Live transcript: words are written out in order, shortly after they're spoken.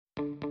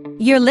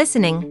You're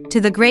listening to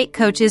the Great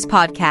Coaches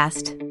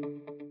Podcast.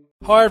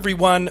 Hi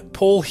everyone,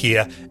 Paul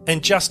here,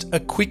 and just a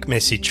quick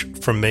message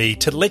from me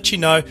to let you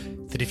know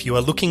that if you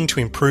are looking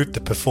to improve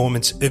the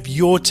performance of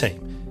your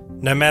team,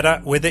 no matter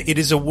whether it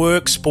is a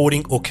work,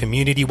 sporting or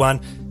community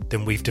one,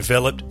 then we've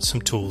developed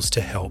some tools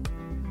to help.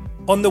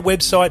 On the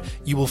website,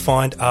 you will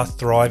find our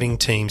Thriving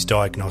Teams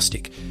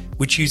Diagnostic,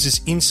 which uses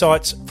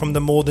insights from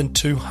the more than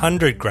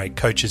 200 great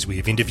coaches we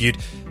have interviewed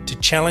to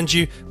challenge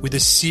you with a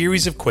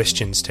series of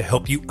questions to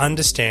help you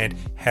understand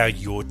how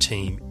your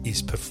team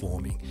is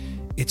performing.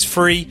 It's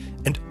free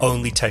and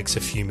only takes a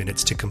few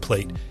minutes to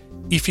complete.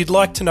 If you'd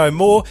like to know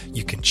more,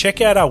 you can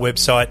check out our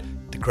website,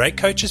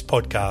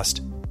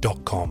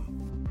 thegreatcoachespodcast.com.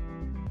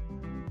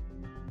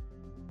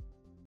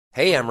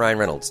 Hey, I'm Ryan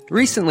Reynolds.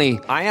 Recently,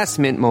 I asked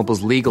Mint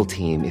Mobile's legal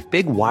team if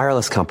big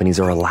wireless companies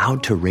are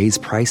allowed to raise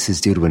prices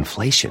due to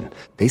inflation.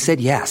 They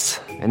said yes.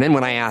 And then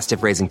when I asked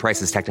if raising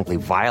prices technically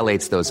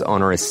violates those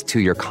onerous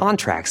two-year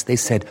contracts, they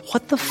said,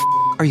 "What the f***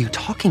 are you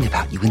talking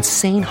about, you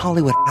insane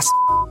Hollywood ass?"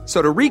 So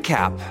to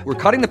recap, we're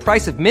cutting the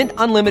price of Mint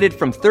Unlimited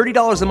from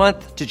 $30 a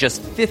month to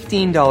just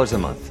 $15 a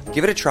month.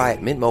 Give it a try at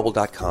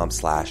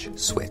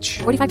mintmobile.com/switch.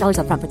 $45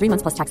 up front for 3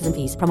 months plus taxes and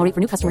fees. Promo rate for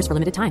new customers for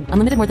limited time.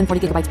 Unlimited more than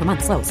 40 gigabytes per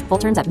month. Slows full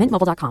terms at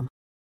mintmobile.com.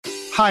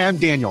 Hi, I'm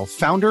Daniel,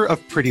 founder of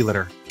Pretty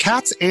Litter.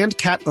 Cats and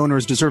cat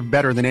owners deserve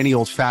better than any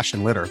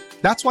old-fashioned litter.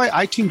 That's why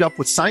I teamed up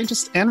with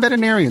scientists and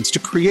veterinarians to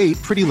create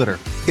Pretty Litter.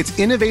 Its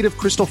innovative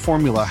crystal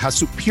formula has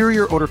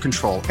superior odor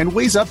control and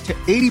weighs up to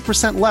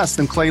 80% less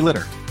than clay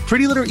litter.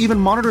 Pretty Litter even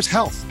monitors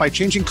health by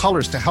changing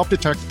colors to help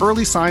detect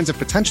early signs of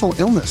potential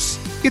illness.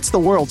 It's the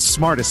world's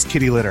smartest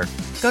kitty litter.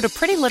 Go to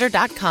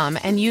prettylitter.com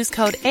and use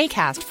code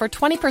ACAST for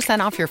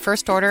 20% off your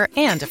first order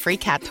and a free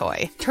cat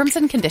toy. Terms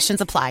and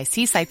conditions apply.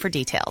 See site for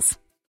details.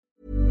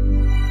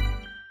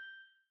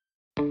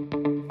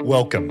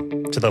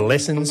 Welcome to the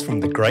Lessons from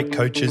the Great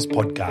Coaches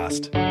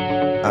Podcast.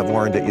 I've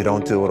learned that you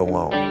don't do it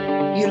alone.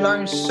 You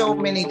learn so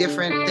many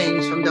different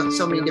things from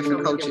so many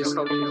different coaches.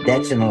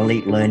 That's an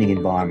elite learning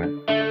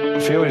environment.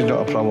 Failure is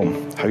not a problem.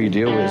 How you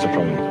deal with it is a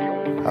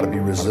problem. How to be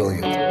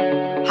resilient.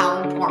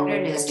 How important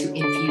it is to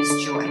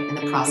infuse joy in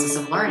the process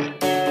of learning.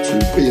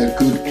 To be a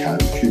good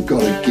coach, you've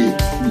got to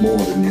give more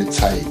than you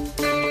take.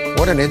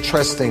 What an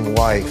interesting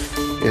life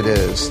it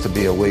is to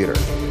be a leader.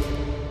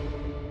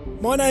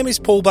 My name is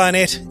Paul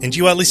Barnett, and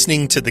you are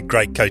listening to the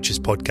Great Coaches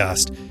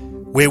Podcast,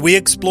 where we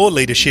explore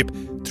leadership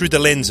through the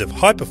lens of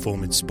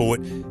high-performance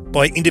sport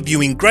by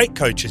interviewing great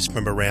coaches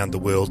from around the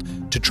world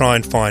to try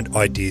and find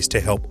ideas to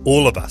help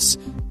all of us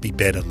be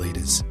better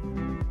leaders.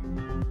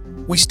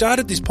 We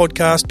started this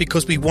podcast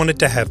because we wanted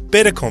to have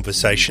better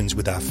conversations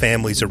with our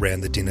families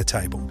around the dinner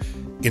table.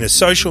 In a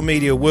social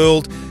media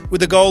world where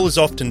the goal is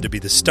often to be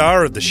the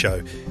star of the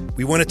show,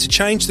 we wanted to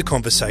change the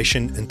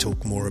conversation and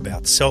talk more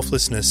about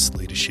selflessness,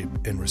 leadership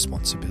and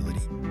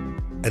responsibility.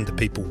 And the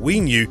people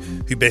we knew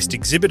who best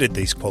exhibited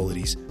these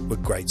qualities were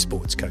great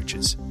sports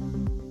coaches.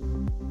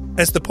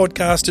 As the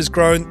podcast has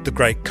grown, the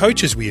great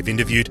coaches we have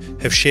interviewed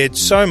have shared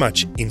so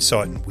much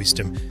insight and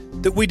wisdom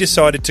that we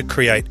decided to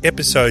create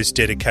episodes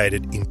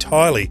dedicated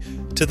entirely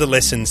to the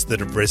lessons that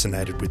have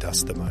resonated with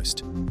us the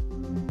most.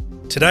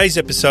 Today's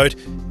episode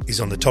is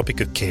on the topic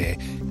of care,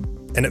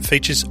 and it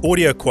features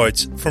audio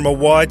quotes from a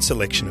wide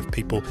selection of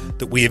people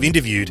that we have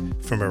interviewed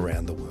from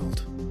around the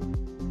world.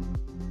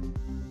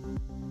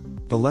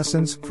 The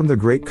Lessons from the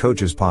Great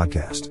Coaches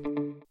Podcast.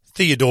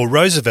 Theodore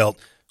Roosevelt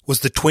was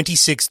the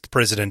 26th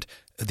President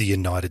of the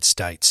United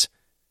States.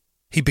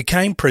 He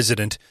became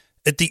President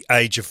at the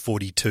age of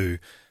 42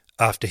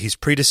 after his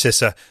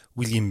predecessor,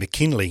 William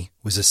McKinley,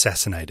 was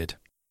assassinated.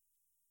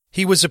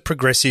 He was a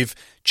progressive,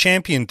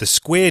 championed the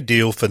square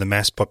deal for the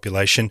mass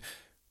population,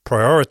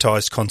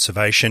 prioritised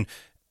conservation,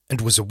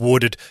 and was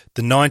awarded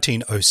the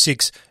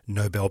 1906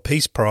 Nobel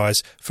Peace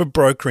Prize for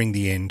brokering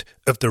the end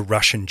of the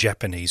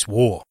Russian-Japanese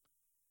War.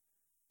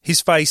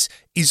 His face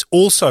is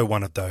also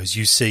one of those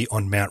you see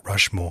on Mount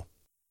Rushmore.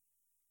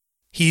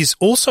 He is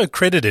also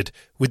credited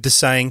with the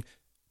saying,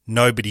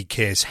 "Nobody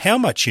cares how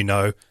much you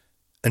know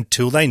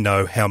until they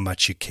know how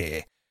much you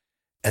care."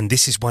 And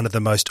this is one of the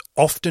most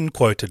often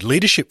quoted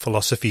leadership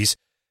philosophies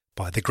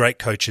by the great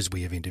coaches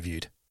we have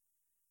interviewed.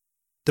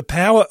 The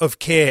power of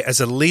care as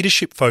a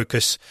leadership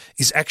focus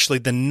is actually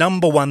the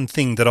number one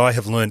thing that I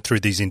have learned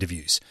through these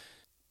interviews.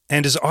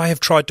 And as I have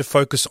tried to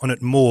focus on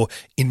it more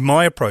in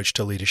my approach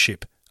to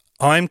leadership,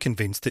 I am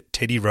convinced that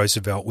Teddy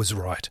Roosevelt was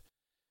right.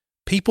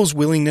 People's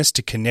willingness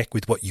to connect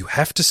with what you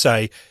have to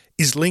say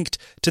is linked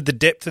to the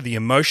depth of the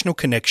emotional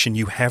connection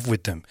you have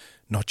with them,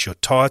 not your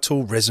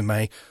title,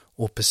 resume,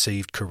 or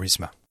perceived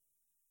charisma.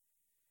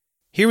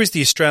 Here is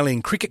the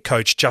Australian cricket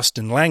coach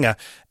Justin Langer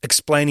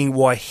explaining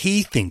why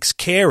he thinks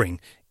caring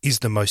is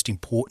the most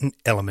important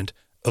element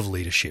of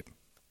leadership.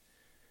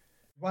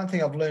 One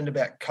thing I've learned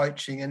about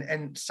coaching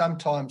and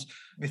sometimes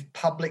with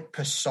public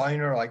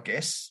persona, I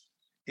guess,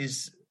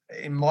 is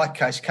in my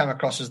case come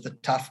across as the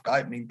tough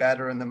opening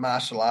batter and the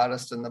martial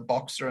artist and the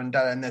boxer and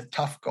the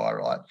tough guy,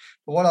 right?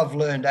 But what I've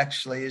learned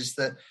actually is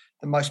that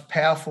the most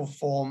powerful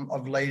form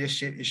of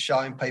leadership is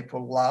showing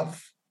people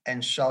love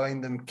and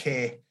showing them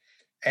care.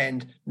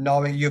 and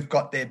knowing you've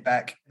got their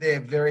back. They're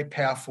very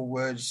powerful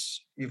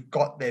words. You've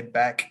got their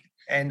back.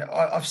 And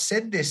I've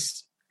said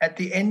this at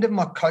the end of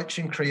my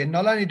coaching career.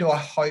 Not only do I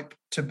hope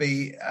to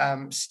be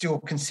still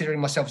considering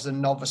myself as a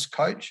novice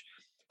coach,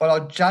 but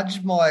I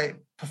judge my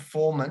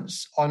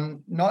performance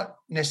on not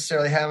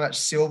necessarily how much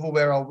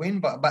silverware I win,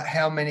 but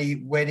how many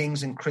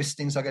weddings and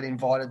christenings I get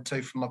invited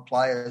to from my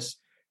players.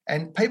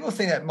 And people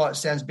think that might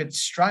sound a bit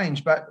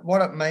strange, but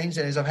what it means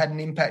is I've had an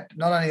impact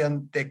not only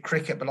on their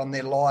cricket, but on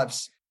their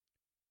lives.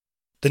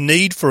 The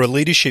need for a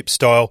leadership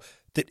style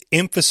that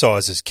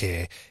emphasises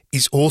care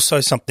is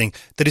also something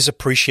that is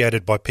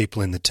appreciated by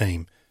people in the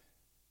team.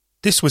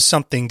 This was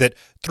something that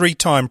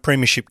three-time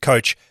premiership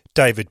coach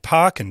David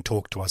Parkin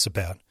talked to us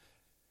about.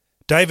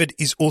 David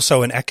is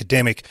also an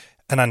academic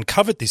and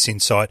uncovered this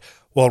insight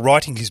while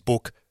writing his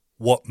book,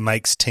 What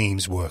Makes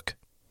Teams Work.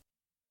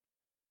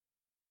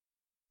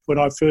 When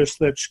I first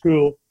left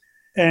school,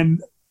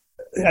 and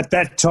at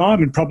that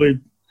time, and probably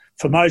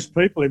for most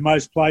people in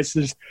most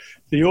places,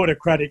 the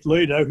autocratic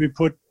leader who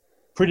put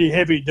pretty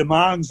heavy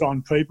demands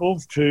on people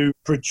to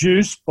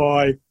produce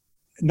by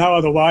no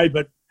other way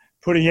but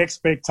putting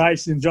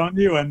expectations on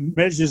you and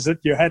measures that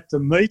you had to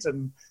meet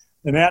and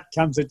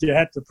outcomes that you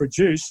had to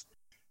produce.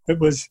 It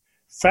was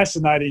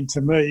fascinating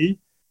to me.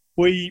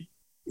 We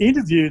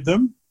interviewed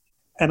them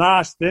and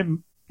asked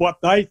them what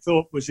they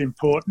thought was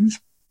important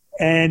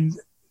and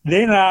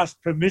then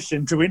asked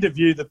permission to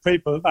interview the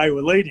people that they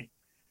were leading.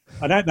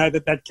 I don't know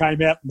that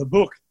came out in the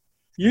book.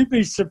 You'd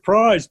be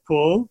surprised,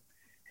 Paul,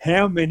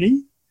 how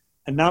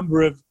a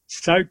number of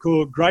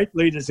so-called great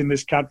leaders in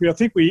this country. I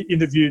think we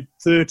interviewed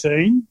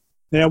 13.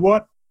 Now,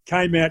 what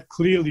came out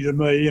clearly to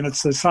me, and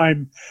it's the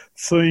same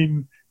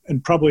theme,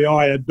 and probably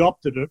I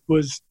adopted it,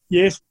 was,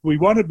 yes, we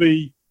want to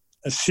be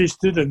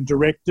assisted and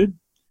directed.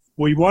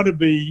 We want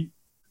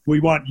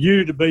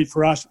you to be,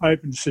 for us,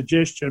 open to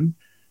suggestion,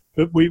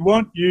 but we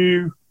want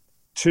you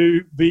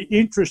to be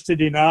interested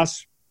in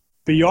us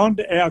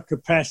beyond our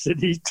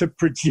capacity to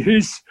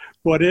produce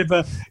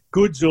whatever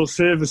goods or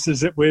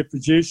services that we're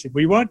producing.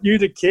 We want you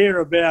to care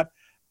about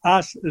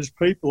us as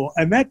people.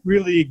 And that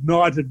really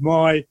ignited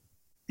my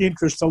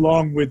interest,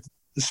 along with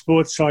the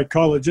sports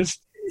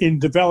psychologist, in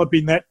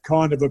developing that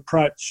kind of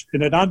approach.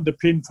 And it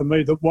underpinned for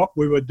me that what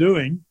we were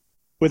doing,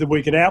 whether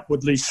we could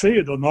outwardly see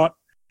it or not,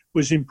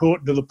 was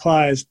important to the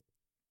players.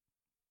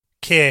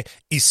 Care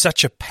is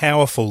such a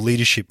powerful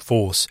leadership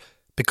force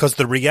because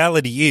the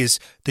reality is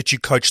that you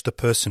coach the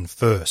person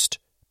first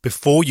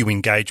before you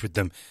engage with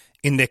them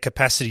in their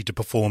capacity to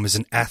perform as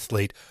an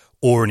athlete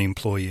or an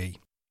employee.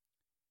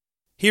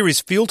 Here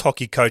is field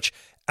hockey coach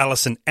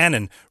Alison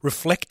Annan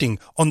reflecting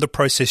on the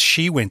process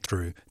she went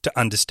through to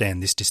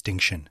understand this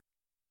distinction.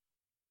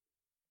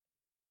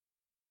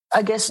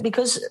 I guess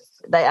because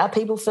they are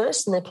people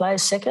first and they're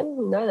players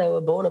second. They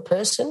were born a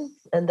person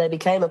and they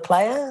became a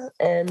player.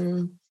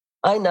 And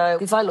I know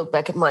if I look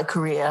back at my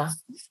career,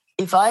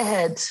 if I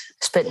had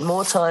spent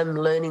more time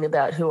learning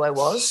about who I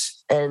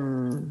was,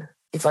 and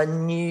if I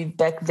knew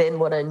back then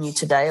what I knew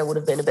today, I would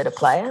have been a better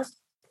player.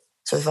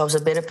 So if I was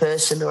a better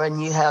person, or I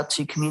knew how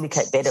to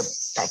communicate better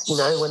back,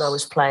 when I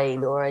was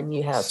playing, or I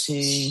knew how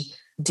to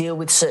deal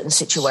with certain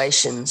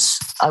situations,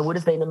 I would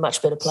have been a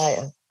much better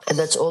player. And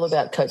that's all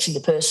about coaching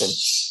the person.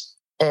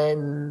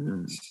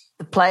 And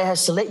the player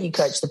has to let you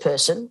coach the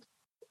person,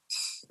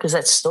 because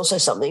that's also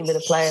something that a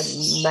player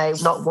may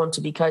not want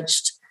to be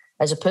coached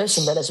as a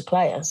person, but as a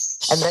player.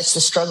 And that's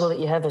the struggle that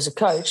you have as a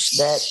coach,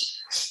 that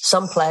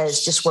some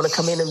players just want to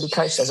come in and be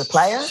coached as a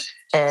player.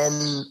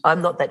 And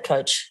I'm not that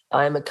coach.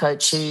 I am a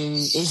coach who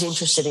is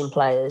interested in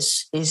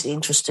players, is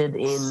interested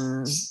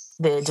in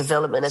their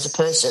development as a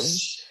person,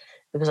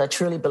 because I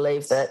truly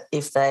believe that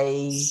if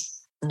they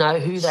know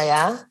who they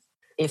are,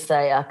 if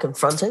they are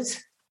confronted,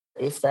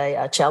 if they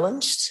are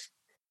challenged,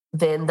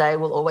 then they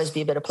will always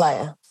be a better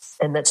player.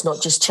 And that's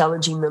not just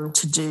challenging them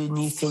to do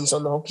new things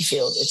on the hockey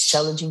field. It's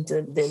challenging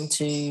them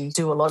to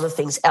do a lot of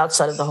things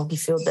outside of the hockey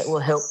field that will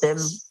help them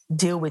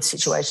deal with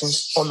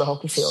situations on the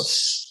hockey field,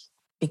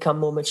 become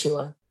more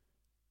mature.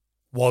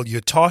 While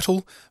your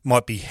title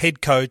might be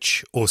head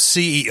coach or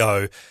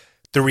CEO,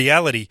 the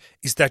reality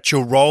is that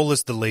your role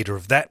as the leader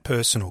of that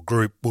person or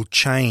group will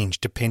change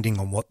depending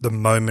on what the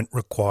moment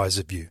requires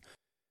of you.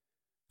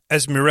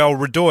 As Mirel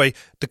Radoy,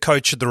 the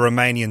coach of the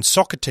Romanian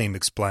soccer team,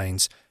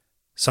 explains,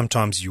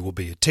 sometimes you will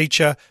be a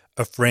teacher,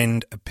 a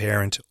friend, a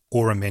parent,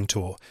 or a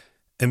mentor,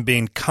 and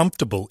being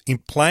comfortable in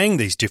playing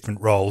these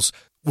different roles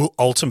will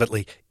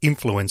ultimately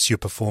influence your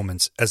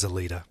performance as a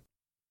leader.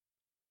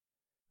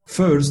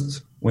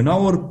 First, when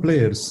our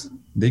players,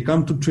 they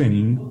come to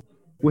training,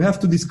 we have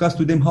to discuss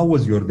with them, how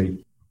was your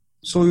day?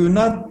 So you'll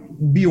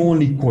not be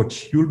only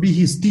coach, you'll be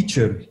his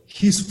teacher,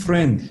 his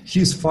friend,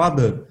 his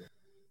father,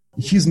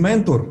 his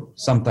mentor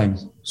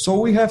sometimes. So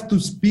we have to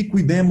speak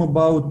with them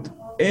about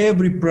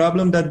every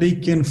problem that they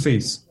can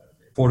face.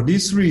 For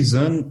this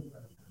reason,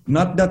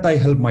 not that I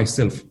help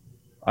myself,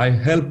 I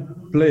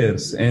help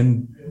players,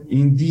 and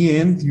in the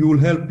end, you will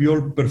help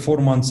your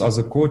performance as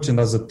a coach and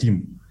as a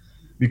team.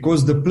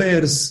 Because the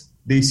players,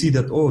 They see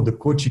that, oh, the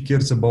coach, he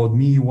cares about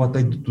me, what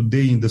I do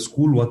today in the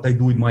school, what I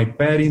do with my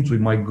parents,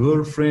 with my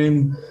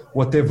girlfriend,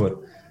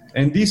 whatever.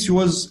 And this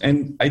was,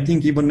 and I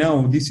think even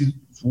now, this is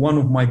one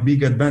of my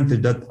big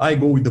advantage, that I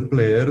go with the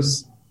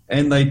players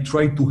and I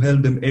try to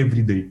help them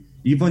every day.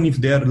 Even if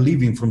they are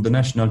leaving from the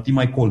national team,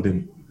 I call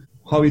them.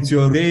 How it's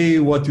your day?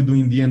 What you do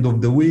in the end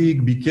of the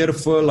week? Be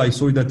careful. I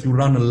saw that you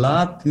run a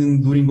lot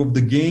during of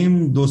the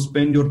game. Don't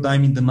spend your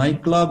time in the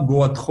nightclub.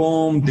 Go at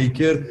home. Take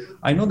care.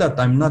 I know that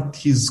I'm not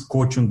his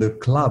coach on the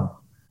club,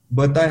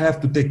 but I have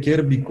to take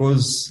care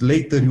because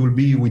later he will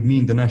be with me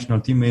in the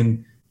national team,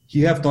 and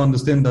he have to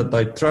understand that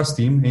I trust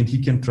him and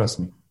he can trust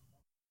me.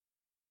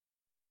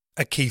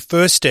 A key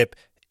first step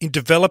in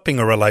developing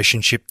a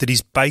relationship that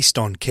is based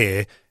on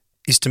care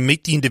is to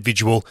meet the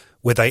individual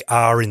where they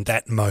are in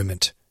that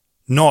moment,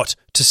 not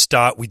to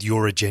start with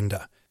your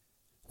agenda.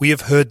 We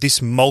have heard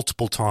this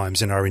multiple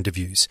times in our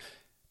interviews,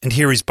 and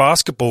here is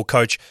basketball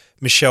coach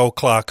Michelle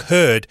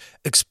Clark-Heard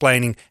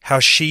explaining how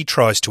she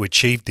tries to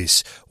achieve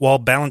this while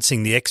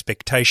balancing the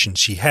expectations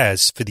she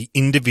has for the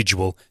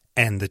individual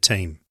and the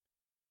team.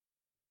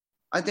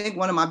 I think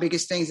one of my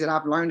biggest things that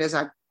I've learned as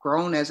I've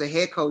grown as a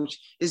head coach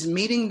is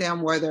meeting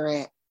them where they're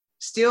at,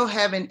 still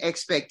having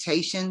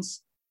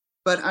expectations,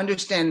 but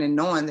understanding and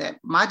knowing that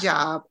my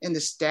job and the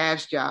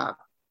staff's job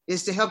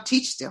is to help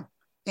teach them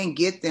and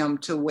get them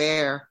to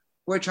where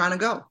we're trying to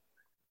go.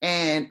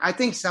 And I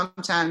think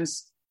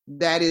sometimes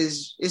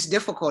it's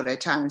difficult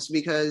at times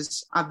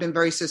because I've been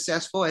very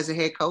successful as a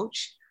head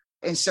coach.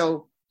 And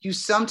so you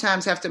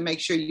sometimes have to make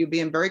sure you're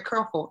being very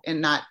careful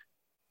and not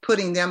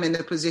putting them in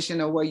the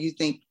position of where you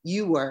think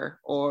you were,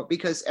 or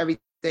because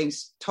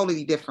everything's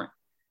totally different.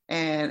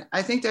 And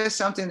I think that's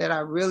something that I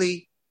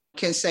really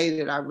can say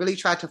that I really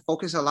try to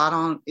focus a lot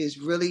on, is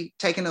really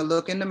taking a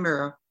look in the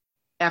mirror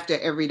after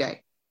every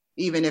day.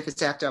 Even if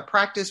it's after a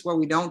practice where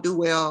we don't do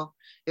well,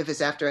 if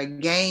it's after a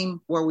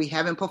game where we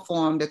haven't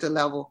performed at the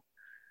level,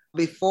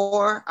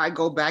 before I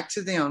go back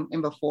to them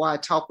and before I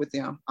talk with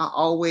them, I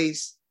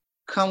always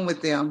come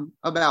with them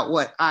about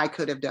what I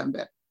could have done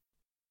better.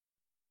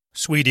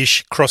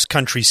 Swedish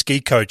cross-country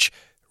ski coach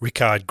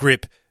Rickard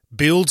Grip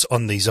builds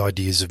on these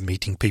ideas of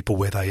meeting people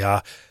where they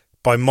are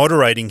by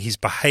moderating his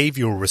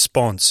behavioural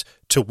response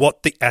to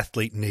what the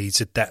athlete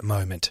needs at that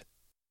moment.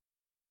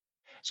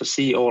 So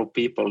see all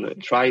people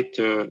try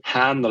to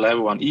handle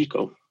everyone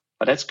equal,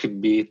 but that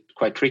could be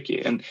quite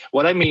tricky. And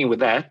what I mean with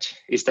that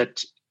is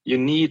that you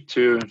need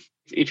to,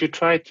 if you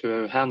try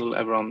to handle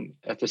everyone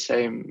at the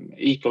same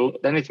equal,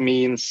 then it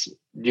means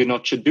you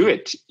not should do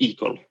it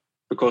equal,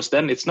 because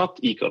then it's not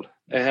equal.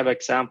 I have an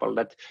example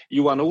that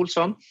Johan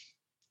Olsson,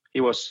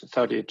 he was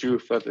 32,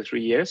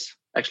 33 years,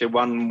 actually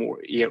 1 more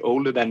year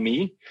older than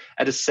me.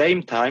 At the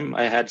same time,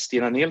 I had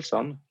Stina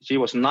Nilsson. She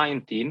was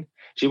 19.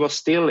 She was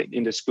still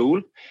in the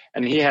school,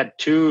 and he had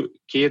 2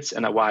 kids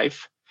and a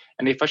wife.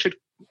 And if I should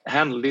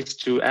handle these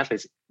 2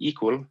 athletes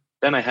equal,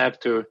 then I have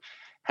to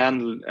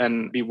handle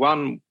and be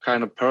one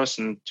kind of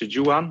person to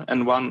Johan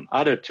and one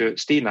other to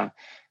Stina.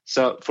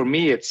 So for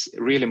me, it's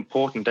really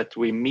important that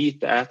we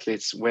meet the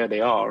athletes where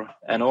they are.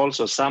 And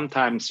also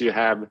sometimes you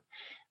have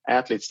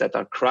athletes that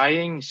are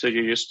crying, so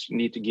you just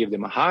need to give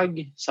them a hug.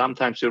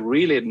 Sometimes you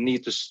really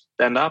need to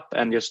stand up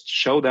and just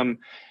show them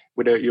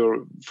with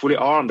your fully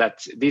arm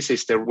that this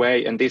is the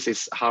way and this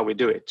is how we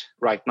do it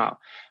right now.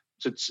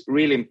 So it's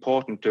really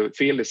important to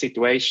feel the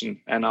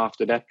situation and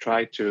after that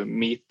try to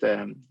meet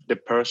the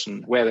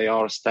person where they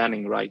are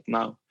standing right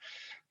now.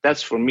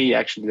 That's for me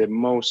actually the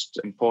most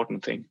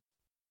important thing.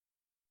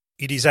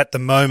 It is at the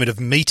moment of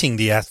meeting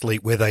the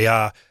athlete where they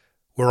are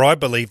where I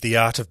believe the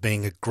art of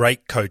being a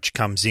great coach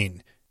comes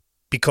in.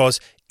 Because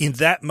in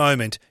that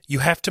moment, you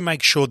have to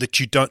make sure that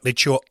you don't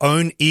let your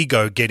own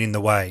ego get in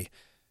the way.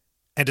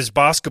 And as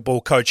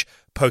basketball coach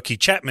Pokey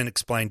Chapman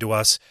explained to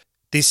us,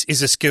 this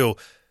is a skill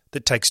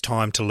that takes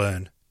time to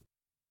learn.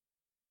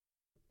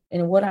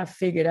 And what I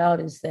figured out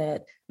is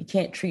that you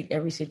can't treat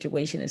every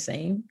situation the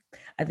same.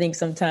 I think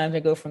sometimes I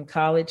go from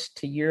college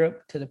to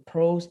Europe to the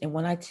pros, and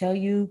when I tell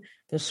you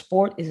the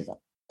sport is the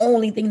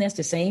only thing that's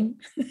the same,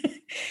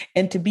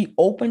 and to be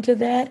open to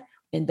that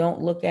and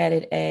don't look at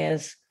it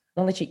as,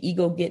 don't let your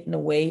ego get in the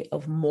way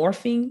of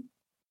morphing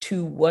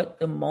to what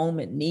the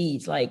moment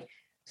needs. Like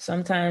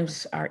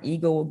sometimes our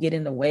ego will get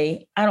in the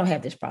way. I don't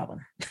have this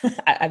problem.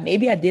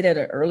 Maybe I did at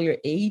an earlier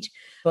age,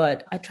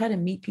 but I try to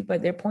meet people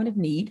at their point of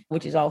need,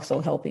 which is also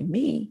helping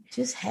me.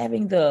 Just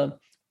having the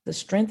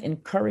strength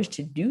and courage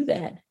to do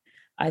that,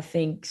 I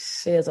think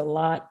says a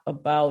lot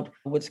about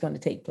what's going to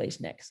take place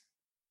next.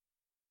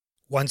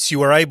 Once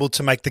you are able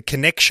to make the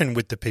connection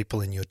with the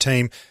people in your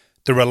team,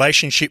 the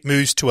relationship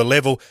moves to a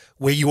level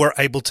where you are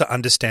able to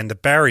understand the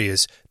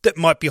barriers that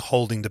might be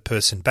holding the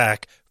person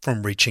back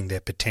from reaching their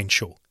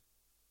potential.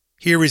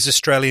 Here is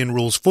Australian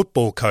rules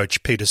football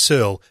coach Peter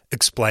Searle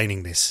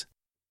explaining this.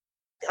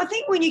 I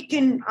think when you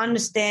can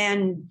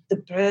understand the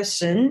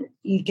person,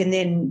 you can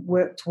then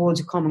work towards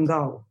a common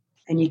goal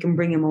and you can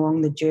bring them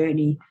along the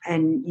journey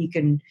and you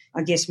can,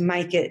 I guess,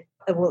 make it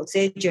Well, it's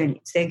their journey,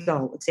 it's their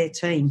goal, it's their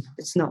team.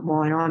 It's not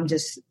mine. I'm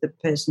just the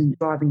person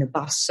driving the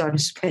bus, so to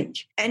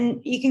speak. And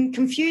you can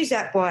confuse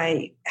that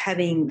by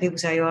having people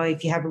say, oh,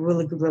 if you have a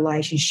really good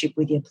relationship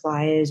with your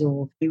players,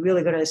 or you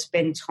really got to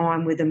spend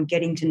time with them,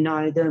 getting to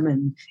know them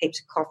and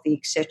heaps of coffee,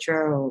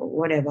 etc., or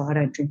whatever. I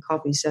don't drink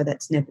coffee, so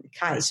that's never the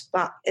case.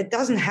 But it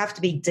doesn't have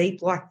to be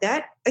deep like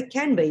that. It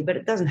can be, but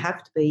it doesn't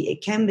have to be.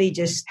 It can be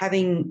just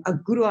having a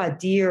good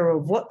idea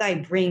of what they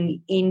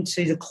bring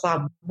into the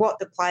club, what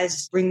the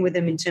players bring with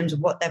them in terms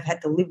of what they've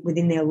had to live with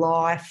in their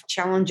life,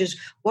 challenges.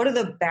 What are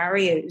the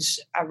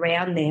barriers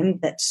around them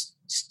that's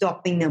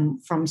stopping them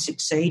from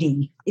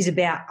succeeding? Is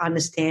about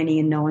understanding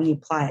and knowing your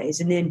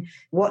players. And then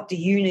what do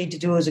you need to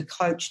do as a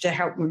coach to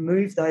help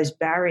remove those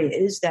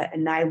barriers that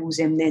enables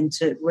them then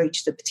to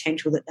reach the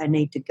potential that they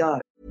need to go?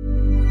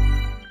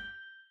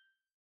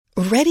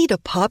 Ready to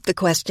pop the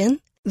question?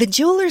 The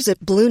jewelers at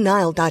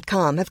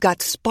BlueNile.com have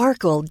got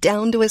sparkle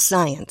down to a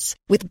science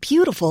with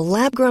beautiful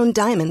lab-grown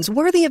diamonds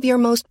worthy of your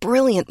most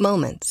brilliant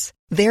moments.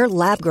 Their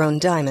lab-grown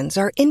diamonds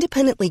are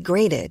independently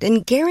graded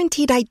and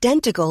guaranteed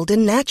identical to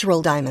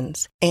natural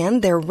diamonds,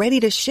 and they're ready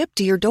to ship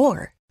to your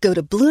door. Go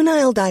to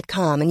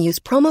BlueNile.com and use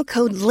promo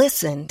code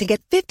LISTEN to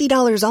get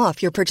 $50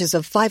 off your purchase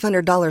of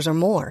 $500 or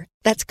more.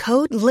 That's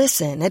code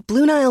LISTEN at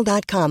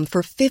BlueNile.com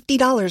for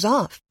 $50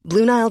 off.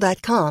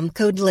 BlueNile.com,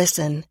 code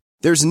LISTEN.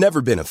 There's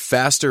never been a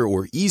faster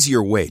or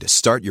easier way to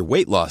start your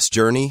weight loss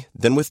journey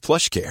than with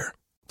PlushCare.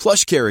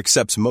 PlushCare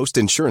accepts most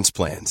insurance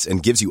plans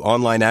and gives you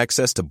online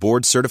access to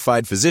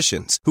board-certified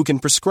physicians who can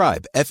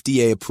prescribe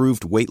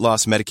FDA-approved weight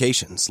loss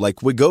medications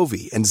like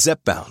Wegovy and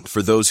Zepbound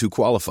for those who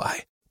qualify.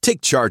 Take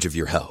charge of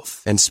your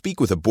health and speak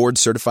with a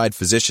board-certified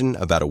physician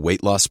about a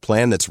weight loss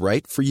plan that's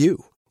right for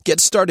you. Get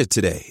started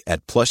today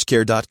at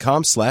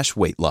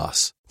plushcare.com/weight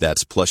loss.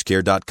 That's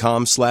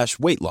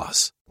plushcare.com/weight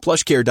loss.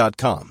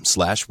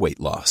 plushcare.com/weight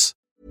loss.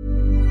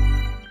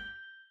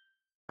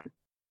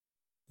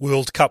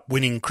 World Cup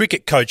winning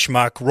cricket coach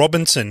Mark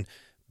Robinson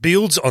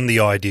builds on the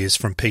ideas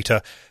from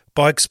Peter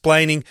by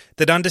explaining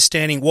that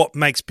understanding what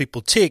makes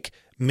people tick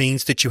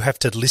means that you have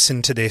to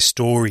listen to their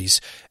stories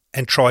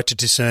and try to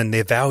discern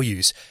their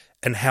values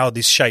and how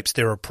this shapes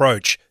their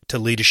approach to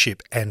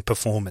leadership and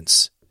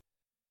performance.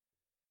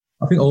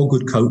 I think all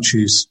good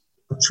coaches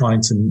are trying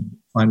to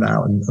find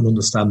out and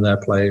understand their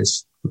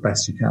players the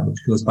best you can, which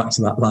goes back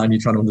to that line, you're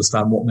trying to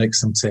understand what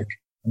makes them tick.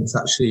 And it's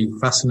actually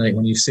fascinating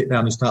when you sit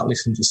down and start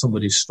listening to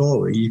somebody's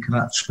story, you can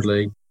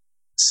actually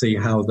see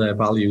how their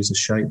values are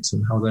shaped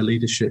and how their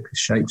leadership is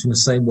shaped in the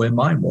same way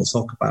mine was.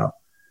 Talk about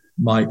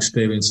my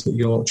experience at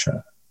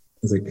Yorkshire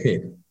as a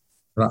kid.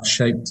 That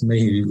shaped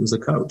me as a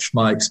coach.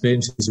 My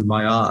experiences with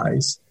my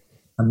eyes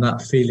and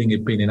that feeling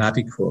of being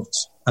inadequate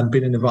and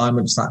being in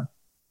environments that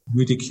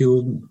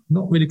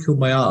not ridiculed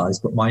my eyes,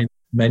 but my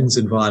men's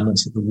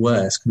environments at the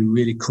worst can be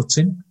really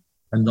cutting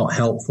and not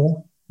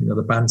helpful. You know,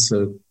 the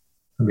banter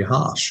can be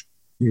harsh.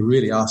 You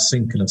really are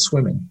sinking or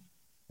swimming.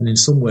 And in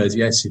some ways,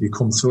 yes, if you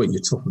come through it,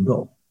 you're toughened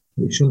up.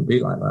 But it shouldn't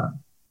be like that.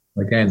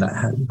 Again, that's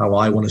how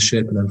I want to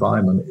shape an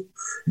environment.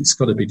 It's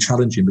got to be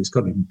challenging, but it's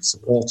got to be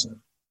supportive.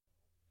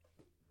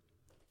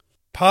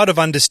 Part of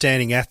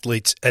understanding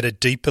athletes at a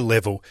deeper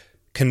level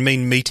can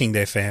mean meeting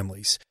their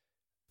families.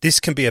 This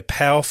can be a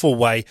powerful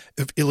way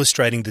of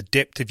illustrating the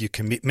depth of your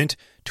commitment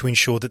to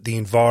ensure that the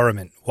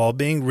environment, while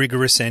being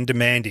rigorous and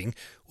demanding,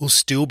 will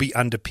still be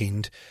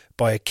underpinned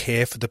by a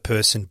care for the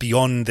person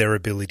beyond their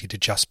ability to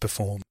just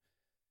perform.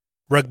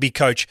 Rugby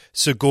coach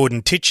Sir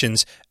Gordon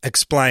Titchens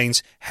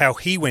explains how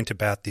he went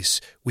about this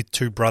with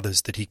two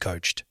brothers that he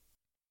coached.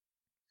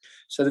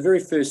 So the very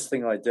first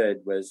thing I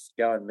did was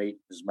go and meet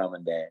his mum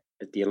and dad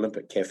at the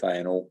Olympic Cafe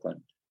in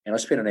Auckland. And I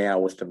spent an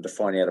hour with them to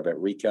find out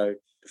about Rico,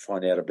 to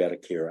find out about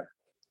Akira.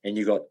 And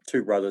you got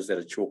two brothers that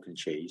are chalk and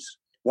cheese.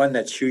 One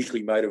that's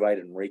hugely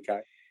motivated in Rico,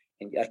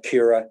 and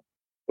Akira,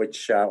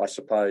 which I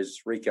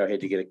suppose Rico had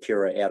to get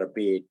Akira out of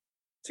bed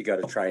to go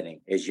to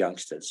training as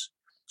youngsters.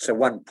 So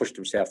one pushed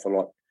himself a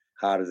lot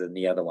harder than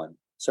the other one.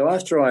 So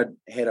after I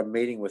had a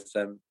meeting with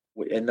them,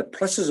 and the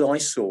pluses I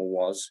saw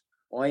was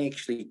I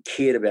actually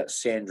cared about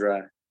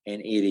Sandra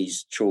and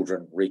Eddie's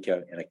children,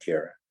 Rico and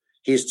Akira.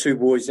 Here's two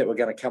boys that were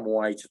going to come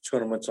away to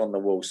tournaments on the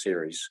World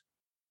Series.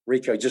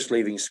 Rico just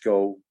leaving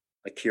school,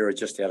 Akira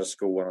just out of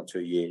school 1 or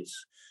 2 years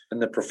in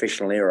the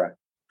professional era.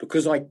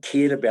 Because I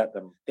cared about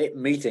them, that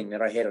meeting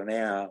that I had an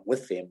hour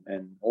with them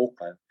in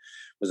Auckland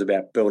was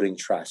about building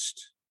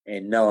trust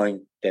and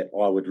knowing that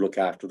I would look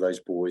after those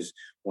boys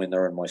when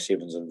they're in my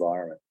sevens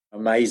environment.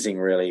 Amazing,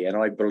 really. And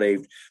I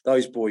believed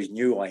those boys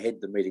knew I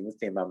had the meeting with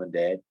their mum and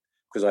dad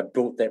because I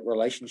built that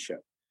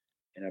relationship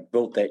and I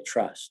built that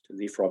trust. And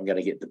therefore, I'm going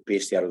to get the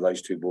best out of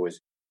those two boys.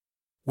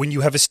 When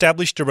you have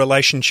established a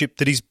relationship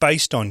that is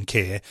based on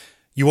care,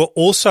 you are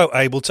also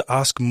able to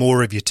ask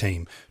more of your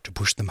team, to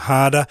push them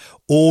harder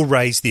or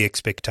raise the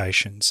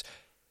expectations.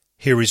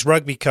 Here is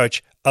rugby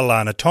coach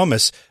Alana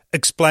Thomas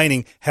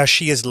explaining how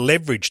she has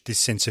leveraged this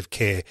sense of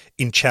care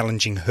in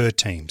challenging her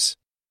teams.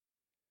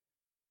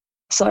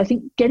 So I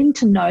think getting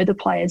to know the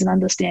players and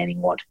understanding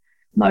what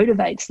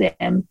motivates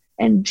them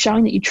and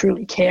showing that you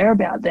truly care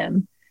about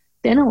them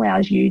then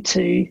allows you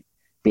to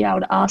be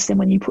able to ask them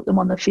when you put them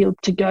on the field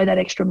to go that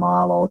extra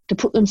mile or to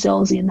put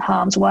themselves in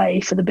harm's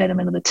way for the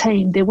betterment of the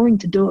team. They're willing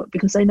to do it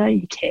because they know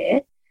you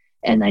care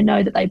and they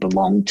know that they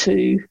belong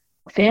to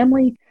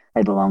family.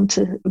 They belong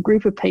to a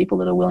group of people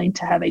that are willing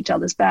to have each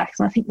other's backs.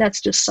 And I think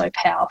that's just so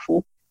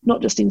powerful,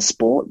 not just in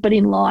sport, but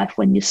in life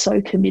when you're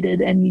so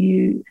committed and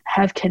you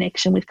have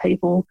connection with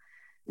people.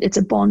 It's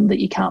a bond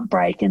that you can't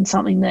break and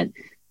something that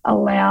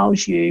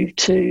allows you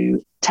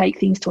to take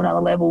things to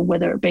another level,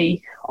 whether it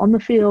be on the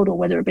field or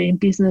whether it be in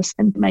business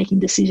and making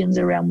decisions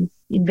around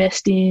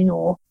investing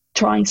or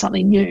trying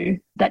something new.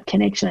 That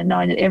connection and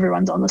knowing that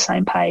everyone's on the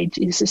same page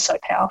is just so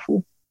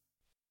powerful.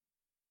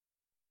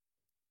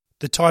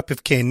 The type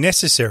of care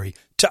necessary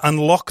to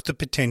unlock the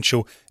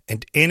potential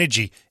and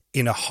energy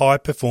in a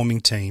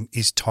high-performing team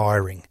is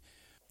tiring.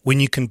 When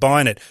you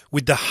combine it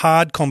with the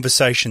hard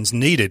conversations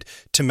needed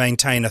to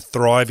maintain a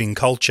thriving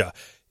culture,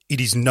 it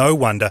is no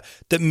wonder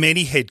that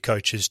many head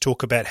coaches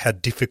talk about how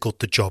difficult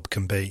the job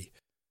can be.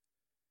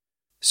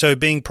 So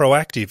being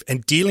proactive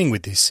and dealing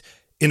with this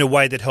in a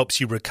way that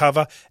helps you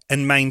recover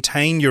and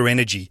maintain your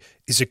energy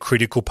is a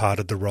critical part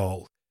of the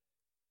role.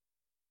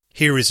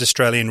 Here is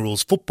Australian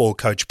rules football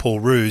coach Paul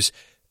Roos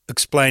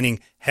explaining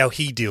how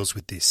he deals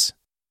with this.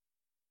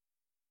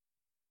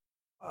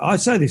 I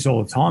say this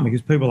all the time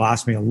because people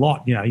ask me a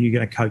lot, you're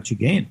going to coach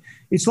again.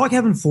 It's like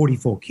having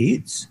 44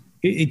 kids.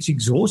 It's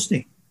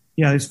exhausting.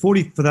 There's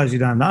 40, for those who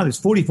don't know, there's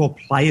 44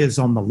 players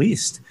on the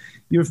list.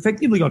 You've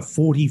effectively got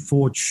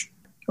 44,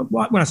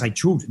 when I say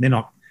children, they're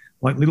not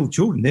like little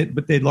children,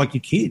 but they're like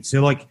your kids.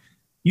 They're like,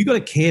 you've got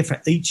to care for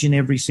each and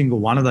every single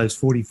one of those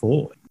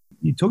 44.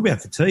 You talk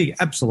about fatigue,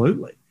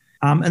 absolutely.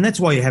 And that's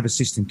why you have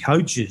assistant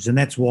coaches, and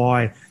that's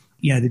why,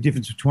 the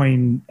difference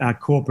between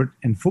corporate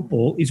and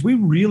football is we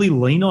really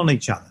lean on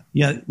each other.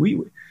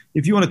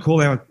 If you want to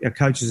call our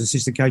coaches,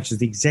 assistant coaches,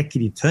 the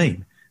executive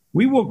team,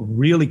 we work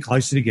really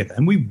closely together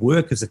and we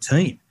work as a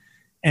team.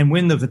 And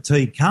when the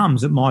fatigue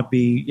comes, it might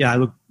be,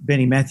 look,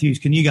 Benny Matthews,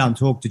 can you go and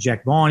talk to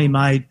Jack Viney,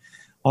 mate?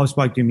 I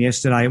spoke to him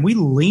yesterday, and we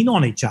lean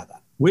on each other.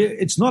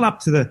 It's not up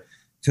to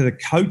the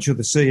coach or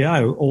the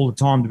CEO all the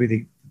time to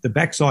be the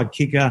backside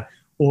kicker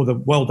or the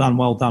well done,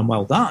 well done,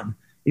 well done.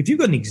 If you've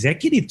got an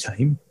executive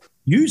team,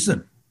 use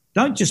them.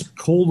 Don't just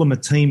call them a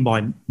team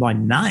by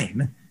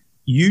name.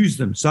 Use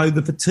them. So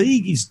the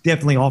fatigue is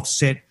definitely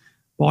offset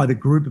by the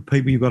group of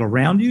people you've got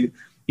around you.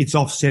 It's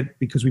offset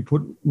because we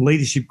put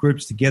leadership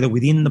groups together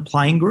within the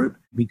playing group,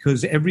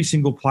 because every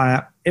single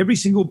player, every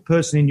single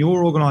person in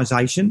your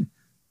organisation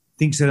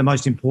thinks they're the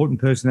most important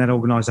person in that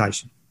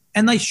organisation.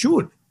 And they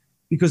should,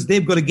 because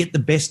they've got to get the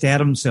best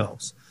out of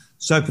themselves.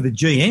 So for the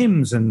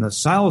GMs and the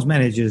sales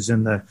managers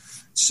and the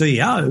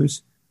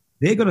CEOs,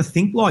 they've got to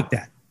think like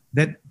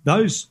that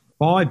those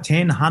 5,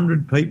 10,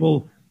 100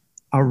 people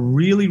are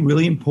really,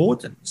 really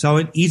important. So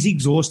it is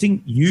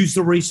exhausting. Use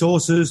the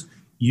resources,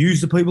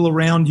 use the people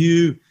around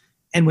you.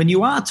 And when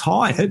you are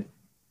tired,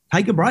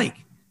 take a break.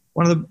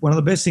 One of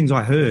the best things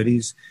I heard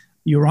is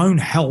your own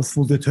health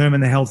will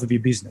determine the health of your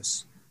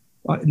business.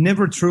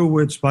 Never a truer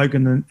word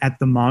spoken than at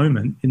the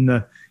moment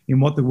in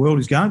what the world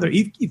is going through.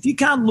 If you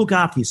can't look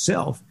after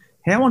yourself,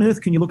 how on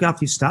earth can you look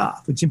after your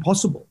staff? It's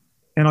impossible.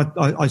 And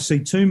I see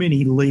too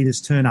many leaders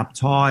turn up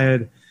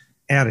tired,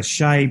 out of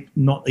shape,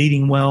 not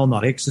eating well,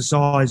 not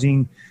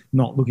exercising,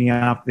 not looking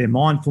after their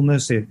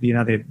mindfulness, their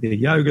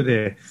yoga,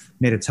 their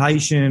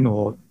meditation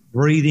or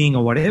breathing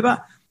or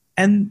whatever.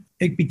 And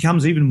it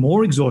becomes even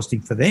more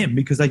exhausting for them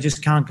because they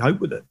just can't cope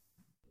with it.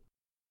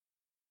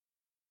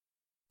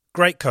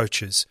 Great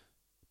coaches,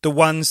 the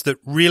ones that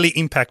really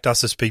impact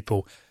us as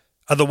people,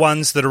 are the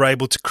ones that are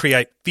able to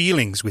create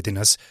feelings within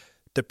us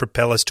that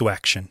propel us to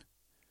action.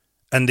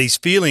 And these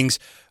feelings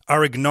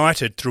are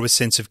ignited through a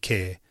sense of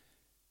care.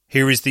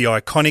 Here is the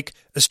iconic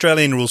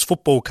Australian rules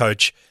football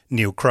coach,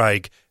 Neil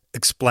Craig,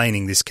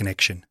 explaining this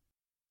connection.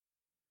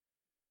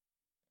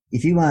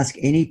 If you ask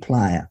any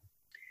player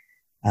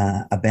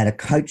about a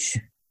coach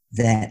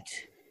that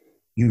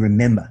you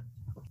remember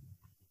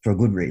for a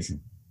good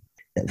reason,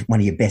 that's one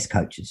of your best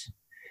coaches,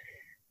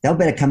 they'll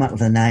better come up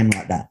with a name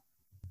like that.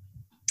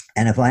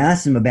 And if I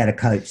ask them about a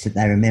coach that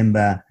they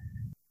remember,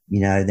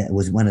 that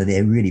was one of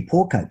their really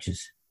poor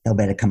coaches, they'll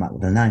better come up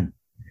with a name.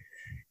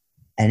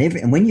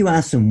 And when you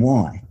ask them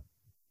why,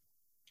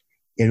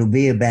 it'll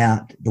be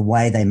about the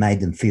way they made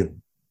them feel.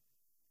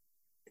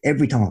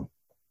 Every time.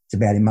 It's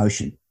about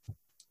emotion.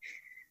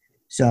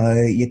 So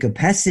your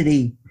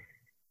capacity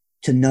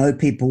to know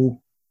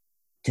people,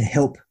 to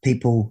help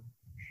people,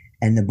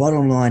 and the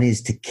bottom line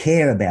is to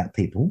care about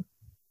people.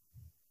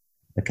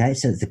 Okay,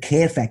 so the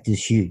care factor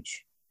is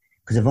huge.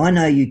 Because if I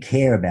know you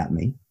care about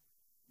me,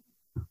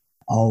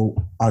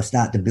 I'll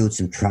start to build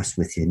some trust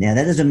with you. Now,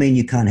 that doesn't mean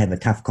you can't have a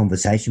tough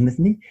conversation with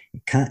me.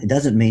 It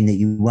doesn't mean that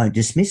you won't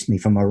dismiss me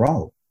from my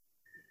role.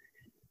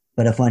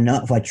 But if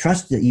I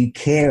trust that you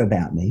care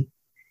about me,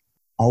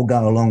 I'll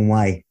go a long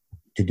way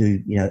to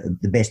do,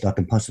 the best I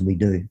can possibly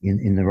do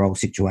in the role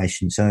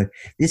situation. So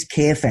this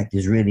care factor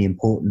is really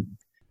important.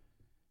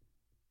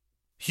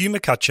 Hugh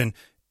McCutcheon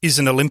is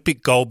an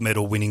Olympic gold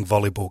medal winning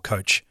volleyball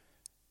coach.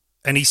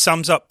 and he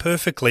sums up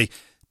perfectly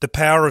the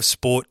power of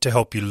sport to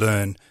help you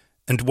learn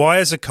and why,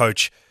 as a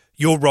coach,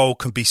 your role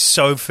can be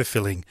so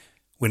fulfilling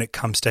when it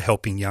comes to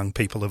helping young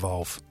people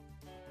evolve.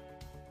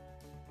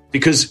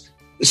 Because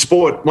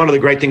sport, one of the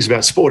great things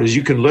about sport is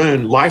you can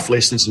learn life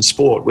lessons in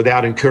sport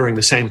without incurring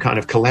the same kind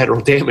of collateral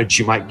damage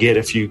you might get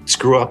if you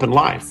screw up in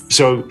life.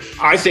 So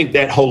I think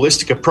that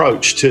holistic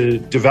approach to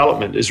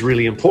development is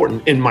really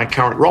important in my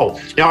current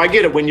role. Now, I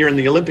get it when you're in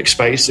the Olympic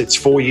space, it's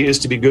 4 years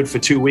to be good for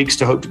 2 weeks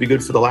to hope to be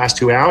good for the last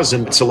 2 hours.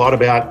 And it's a lot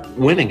about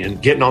winning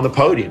and getting on the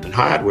podium and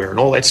hardware and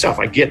all that stuff.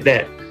 I get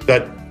that.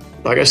 But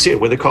like I said,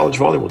 we're the college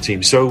volleyball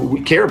team, so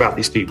we care about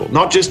these people,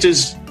 not just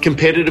as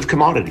competitive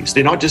commodities.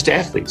 They're not just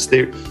athletes.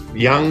 They're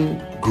young,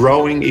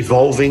 growing,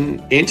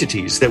 evolving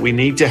entities that we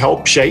need to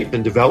help shape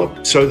and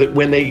develop so that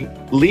when they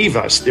leave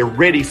us, they're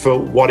ready for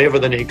whatever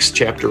the next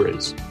chapter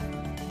is.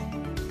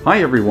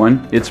 Hi,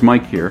 everyone. It's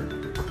Mike here.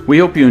 We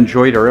hope you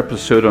enjoyed our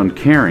episode on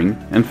caring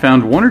and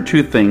found one or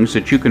two things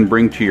that you can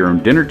bring to your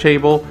own dinner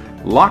table,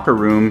 locker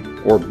room,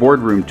 or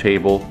boardroom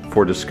table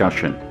for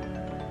discussion.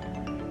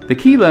 The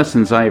key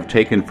lessons I have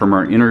taken from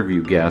our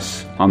interview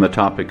guests on the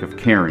topic of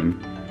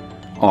caring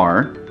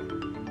are: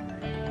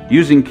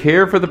 using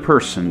care for the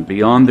person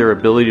beyond their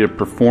ability to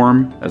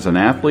perform as an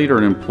athlete or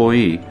an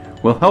employee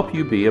will help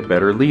you be a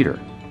better leader.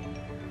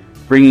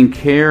 Bringing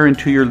care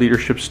into your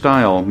leadership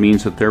style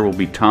means that there will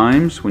be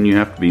times when you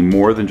have to be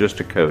more than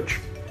just a coach.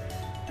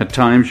 At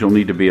times you'll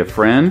need to be a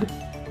friend,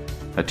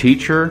 a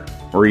teacher,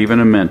 or even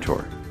a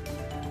mentor.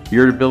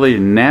 Your ability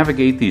to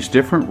navigate these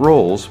different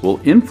roles will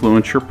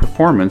influence your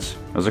performance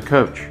as a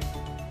coach.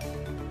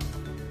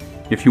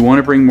 If you want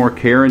to bring more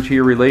care into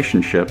your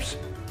relationships,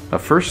 a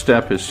first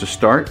step is to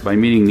start by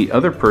meeting the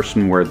other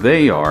person where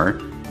they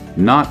are,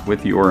 not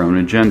with your own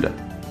agenda.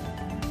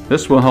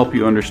 This will help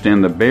you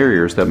understand the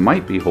barriers that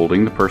might be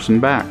holding the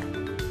person back.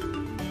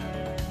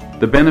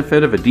 The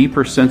benefit of a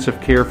deeper sense of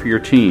care for your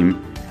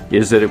team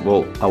is that it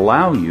will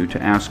allow you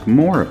to ask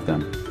more of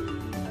them.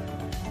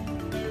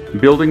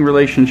 Building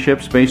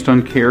relationships based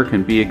on care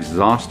can be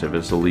exhaustive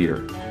as a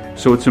leader,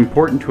 so it's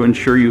important to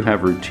ensure you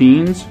have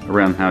routines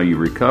around how you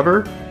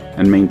recover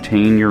and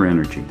maintain your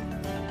energy.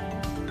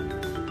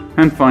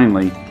 And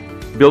finally,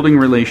 building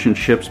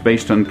relationships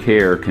based on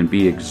care can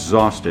be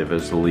exhaustive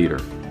as a leader,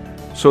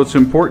 so it's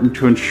important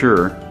to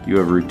ensure you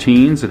have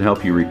routines that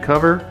help you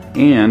recover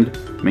and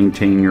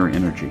maintain your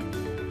energy.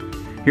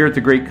 Here at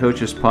the Great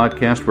Coaches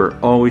Podcast, we're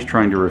always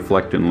trying to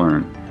reflect and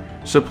learn,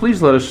 so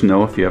please let us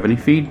know if you have any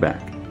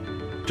feedback.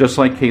 Just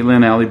like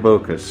Kaylin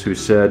Alibokas, who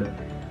said,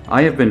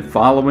 "I have been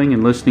following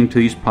and listening to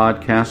these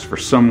podcasts for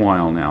some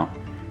while now,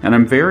 and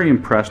I'm very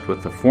impressed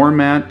with the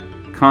format,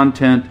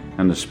 content,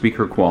 and the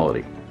speaker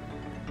quality.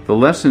 The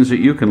lessons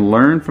that you can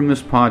learn from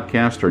this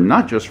podcast are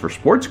not just for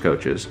sports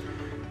coaches,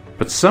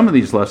 but some of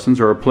these lessons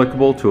are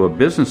applicable to a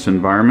business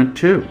environment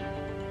too."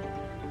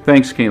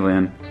 Thanks,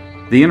 Kaylin.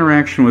 The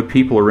interaction with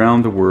people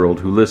around the world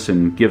who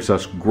listen gives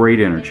us great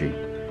energy.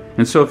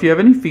 And so if you have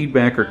any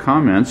feedback or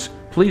comments,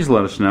 please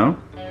let us know.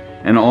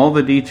 And all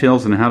the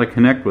details on how to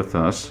connect with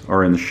us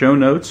are in the show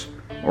notes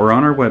or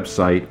on our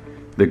website,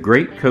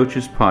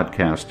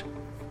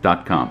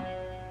 thegreatcoachespodcast.com.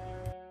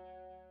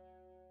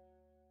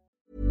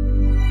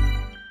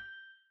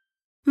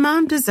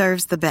 Mom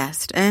deserves the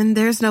best, and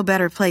there's no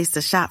better place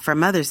to shop for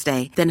Mother's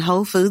Day than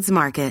Whole Foods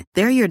Market.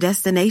 They're your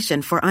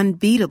destination for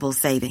unbeatable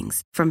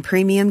savings, from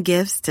premium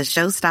gifts to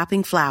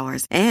show-stopping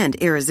flowers and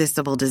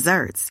irresistible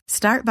desserts.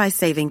 Start by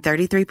saving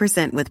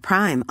 33% with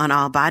Prime on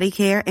all body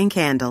care and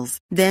candles.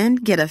 Then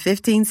get a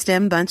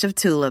 15-stem bunch of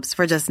tulips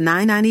for just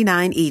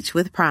 $9.99 each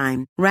with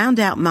Prime. Round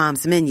out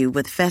Mom's menu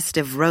with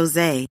festive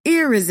rosé,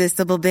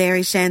 irresistible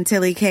berry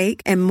chantilly cake,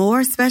 and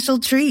more special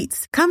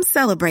treats. Come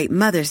celebrate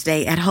Mother's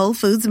Day at Whole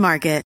Foods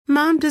Market.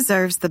 Mom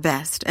deserves the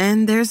best,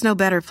 and there's no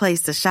better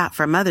place to shop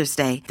for Mother's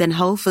Day than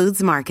Whole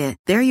Foods Market.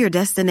 They're your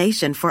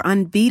destination for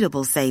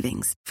unbeatable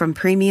savings, from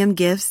premium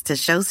gifts to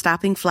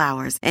show-stopping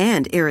flowers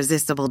and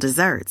irresistible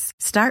desserts.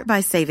 Start by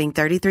saving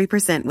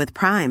 33% with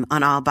Prime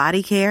on all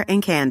body care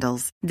and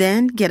candles.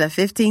 Then get a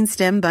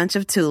 15-stem bunch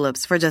of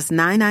tulips for just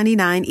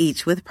 $9.99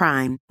 each with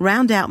Prime.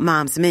 Round out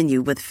Mom's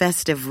menu with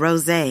festive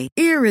rosé,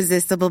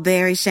 irresistible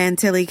berry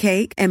chantilly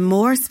cake, and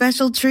more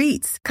special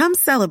treats. Come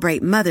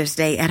celebrate Mother's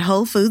Day at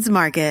Whole Foods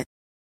Market.